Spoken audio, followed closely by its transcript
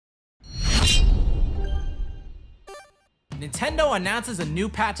Nintendo announces a new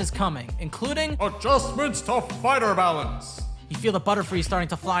patch is coming, including adjustments to fighter balance. You feel the butterfree starting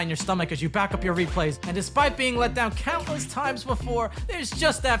to fly in your stomach as you back up your replays, and despite being let down countless times before, there's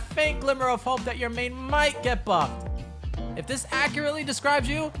just that faint glimmer of hope that your main might get buffed. If this accurately describes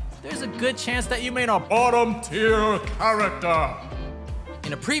you, there's a good chance that you made a bottom tier character.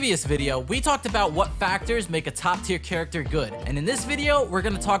 In a previous video, we talked about what factors make a top tier character good, and in this video, we're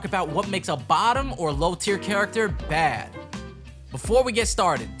gonna talk about what makes a bottom or low tier character bad. Before we get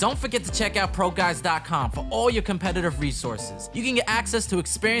started, don't forget to check out ProGuides.com for all your competitive resources. You can get access to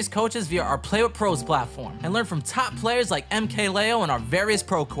experienced coaches via our Play with Pros platform and learn from top players like MKLeo in our various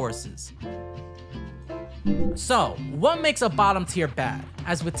pro courses. So, what makes a bottom tier bad?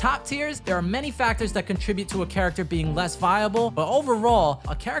 As with top tiers, there are many factors that contribute to a character being less viable, but overall,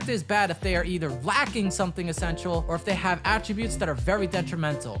 a character is bad if they are either lacking something essential or if they have attributes that are very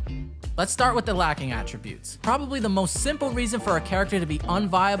detrimental. Let's start with the lacking attributes. Probably the most simple reason for a character to be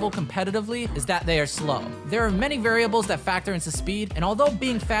unviable competitively is that they are slow. There are many variables that factor into speed, and although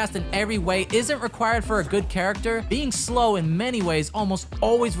being fast in every way isn't required for a good character, being slow in many ways almost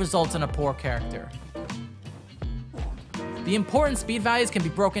always results in a poor character. The important speed values can be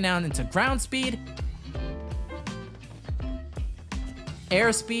broken down into ground speed,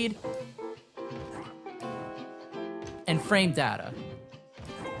 air speed, and frame data.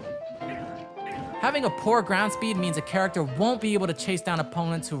 Having a poor ground speed means a character won't be able to chase down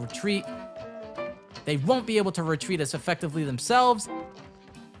opponents who retreat, they won't be able to retreat as effectively themselves,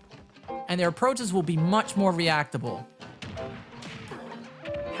 and their approaches will be much more reactable.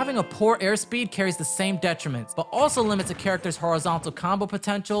 Having a poor airspeed carries the same detriments, but also limits a character's horizontal combo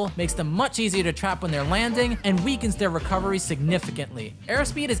potential, makes them much easier to trap when they're landing, and weakens their recovery significantly.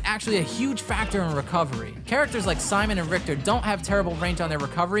 Airspeed is actually a huge factor in recovery. Characters like Simon and Richter don't have terrible range on their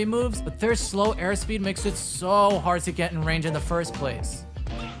recovery moves, but their slow airspeed makes it so hard to get in range in the first place.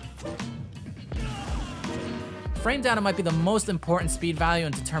 Frame data might be the most important speed value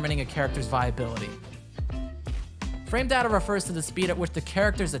in determining a character's viability. Frame data refers to the speed at which the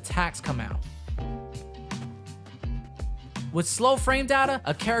character's attacks come out. With slow frame data,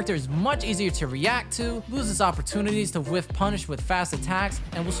 a character is much easier to react to, loses opportunities to whiff punish with fast attacks,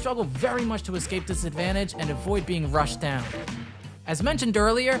 and will struggle very much to escape disadvantage and avoid being rushed down. As mentioned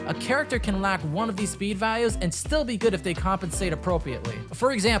earlier, a character can lack one of these speed values and still be good if they compensate appropriately.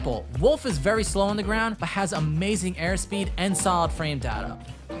 For example, Wolf is very slow on the ground, but has amazing airspeed and solid frame data,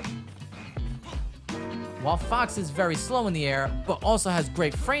 while Fox is very slow in the air, but also has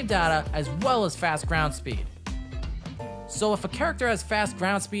great frame data as well as fast ground speed. So if a character has fast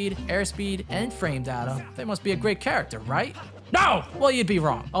ground speed, airspeed, and frame data, they must be a great character, right? No! Well, you'd be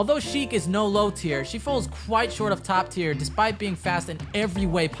wrong. Although Sheik is no low tier, she falls quite short of top tier despite being fast in every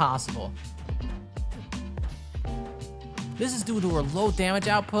way possible. This is due to her low damage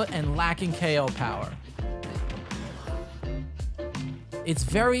output and lacking KO power. It's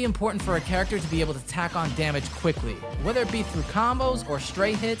very important for a character to be able to tack on damage quickly. Whether it be through combos or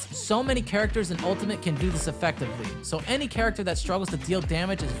stray hits, so many characters in Ultimate can do this effectively. So any character that struggles to deal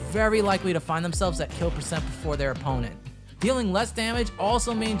damage is very likely to find themselves at kill percent before their opponent. Dealing less damage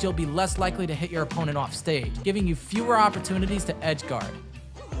also means you'll be less likely to hit your opponent off stage, giving you fewer opportunities to edge guard.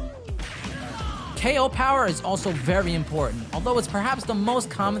 KO power is also very important, although it's perhaps the most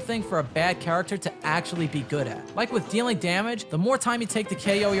common thing for a bad character to actually be good at. Like with dealing damage, the more time you take to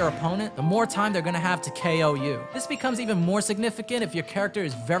KO your opponent, the more time they're gonna have to KO you. This becomes even more significant if your character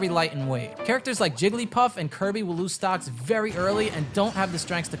is very light in weight. Characters like Jigglypuff and Kirby will lose stocks very early and don't have the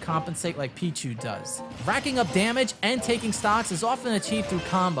strengths to compensate like Pichu does. Racking up damage and taking stocks is often achieved through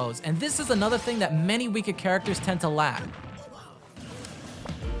combos, and this is another thing that many weaker characters tend to lack.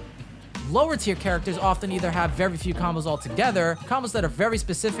 Lower tier characters often either have very few combos altogether, combos that are very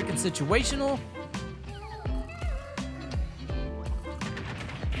specific and situational,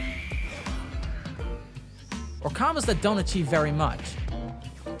 or combos that don't achieve very much.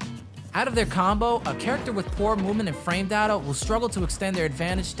 Out of their combo, a character with poor movement and frame data will struggle to extend their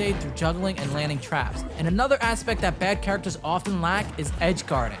advantage state through juggling and landing traps. And another aspect that bad characters often lack is edge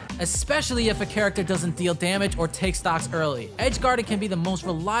guarding, especially if a character doesn't deal damage or take stocks early. Edge guarding can be the most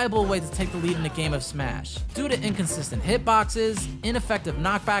reliable way to take the lead in a game of Smash. Due to inconsistent hitboxes, ineffective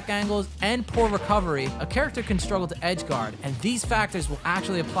knockback angles, and poor recovery, a character can struggle to edge guard, and these factors will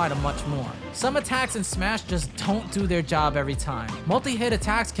actually apply to much more. Some attacks in Smash just don't do their job every time. Multi-hit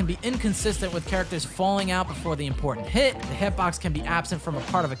attacks can be inconsistent inconsistent with characters falling out before the important hit, the hitbox can be absent from a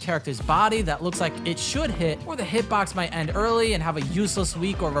part of a character's body that looks like it should hit, or the hitbox might end early and have a useless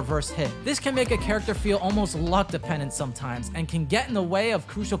weak or reverse hit. This can make a character feel almost luck dependent sometimes, and can get in the way of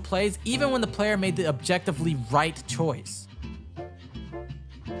crucial plays even when the player made the objectively right choice.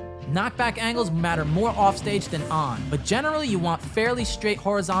 Knockback angles matter more offstage than on, but generally you want fairly straight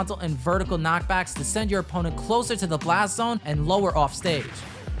horizontal and vertical knockbacks to send your opponent closer to the blast zone and lower offstage.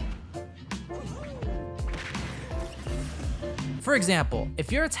 For example,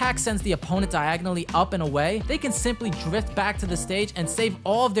 if your attack sends the opponent diagonally up and away, they can simply drift back to the stage and save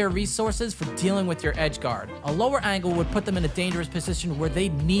all of their resources for dealing with your edge guard. A lower angle would put them in a dangerous position where they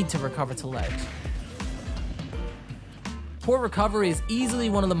need to recover to ledge. Poor recovery is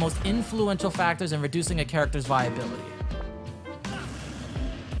easily one of the most influential factors in reducing a character's viability.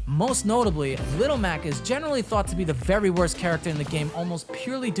 Most notably, Little Mac is generally thought to be the very worst character in the game almost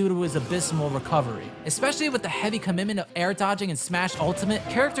purely due to his abysmal recovery. Especially with the heavy commitment of air dodging and smash ultimate,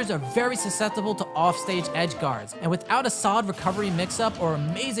 characters are very susceptible to offstage edge guards, and without a solid recovery mix-up or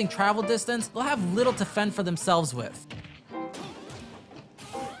amazing travel distance, they'll have little to fend for themselves with.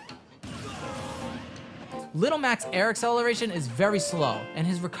 Little Mac's air acceleration is very slow, and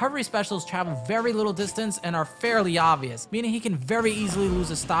his recovery specials travel very little distance and are fairly obvious, meaning he can very easily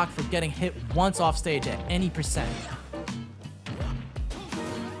lose a stock for getting hit once off stage at any percent.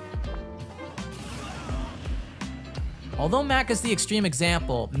 Although Mac is the extreme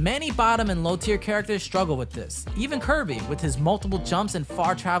example, many bottom and low tier characters struggle with this. Even Kirby, with his multiple jumps and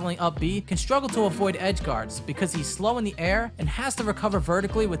far traveling up B, can struggle to avoid edge guards because he's slow in the air and has to recover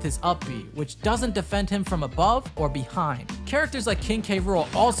vertically with his up B, which doesn't defend him from above or behind. Characters like King K.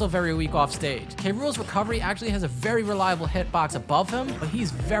 Rool are also very weak off stage. K. Rool's recovery actually has a very reliable hitbox above him, but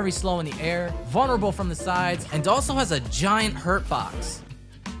he's very slow in the air, vulnerable from the sides, and also has a giant hurt box.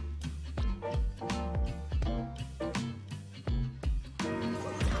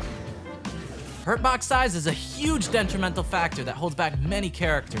 Hurtbox size is a huge detrimental factor that holds back many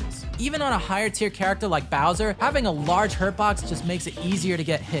characters. Even on a higher tier character like Bowser, having a large hurtbox just makes it easier to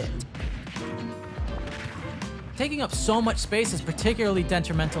get hit. Taking up so much space is particularly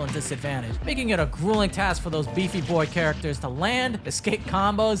detrimental and disadvantaged, making it a grueling task for those beefy boy characters to land, escape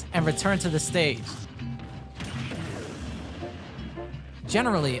combos, and return to the stage.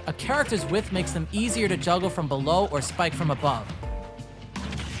 Generally, a character's width makes them easier to juggle from below or spike from above,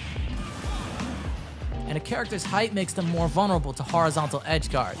 and a character's height makes them more vulnerable to horizontal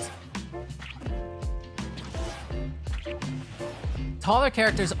edge guards. Taller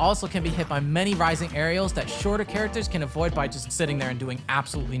characters also can be hit by many rising aerials that shorter characters can avoid by just sitting there and doing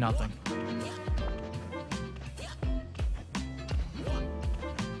absolutely nothing.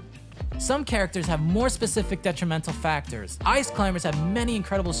 Some characters have more specific detrimental factors. Ice climbers have many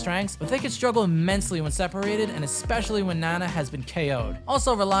incredible strengths, but they can struggle immensely when separated, and especially when Nana has been KO'd.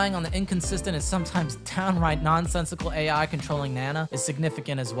 Also, relying on the inconsistent and sometimes downright nonsensical AI controlling Nana is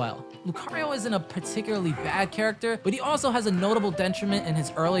significant as well. Lucario isn't a particularly bad character, but he also has a notable detriment in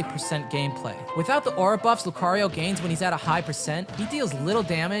his early percent gameplay. Without the aura buffs Lucario gains when he's at a high percent, he deals little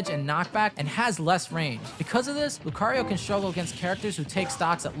damage and knockback and has less range. Because of this, Lucario can struggle against characters who take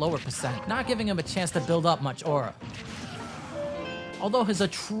stocks at lower percent, not giving him a chance to build up much aura. Although his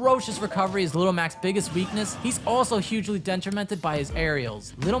atrocious recovery is Little Mac's biggest weakness, he's also hugely detrimented by his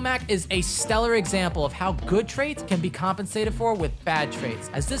aerials. Little Mac is a stellar example of how good traits can be compensated for with bad traits,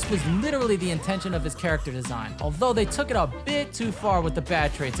 as this was literally the intention of his character design, although they took it a bit too far with the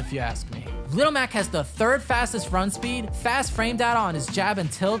bad traits if you ask me. Little Mac has the third fastest run speed, fast frame data on his jab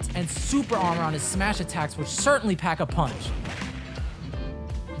and tilt, and super armor on his smash attacks, which certainly pack a punch.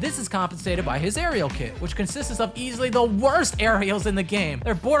 This is compensated by his aerial kit, which consists of easily the worst aerials in the game.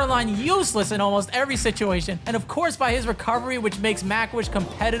 They're borderline useless in almost every situation, and of course by his recovery, which makes Macwish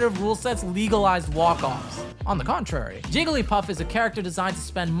competitive rule sets legalized walk-offs. On the contrary, Jigglypuff is a character designed to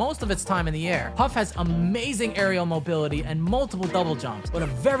spend most of its time in the air. Puff has amazing aerial mobility and multiple double jumps, but a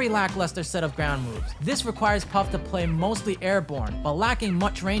very lackluster set of ground moves. This requires Puff to play mostly airborne. While lacking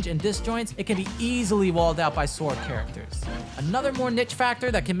much range and disjoints, it can be easily walled out by sword characters. Another more niche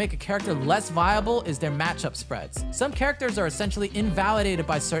factor that can make a character less viable is their matchup spreads. Some characters are essentially invalidated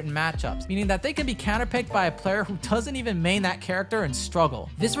by certain matchups, meaning that they can be counterpicked by a player who doesn't even main that character and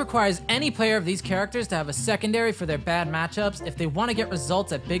struggle. This requires any player of these characters to have a secondary for their bad matchups if they want to get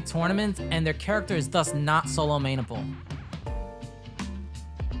results at big tournaments, and their character is thus not solo mainable.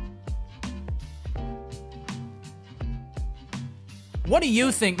 What do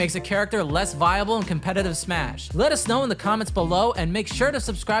you think makes a character less viable in competitive Smash? Let us know in the comments below, and make sure to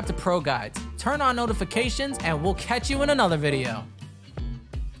subscribe to ProGuides. Turn on notifications, and we'll catch you in another video.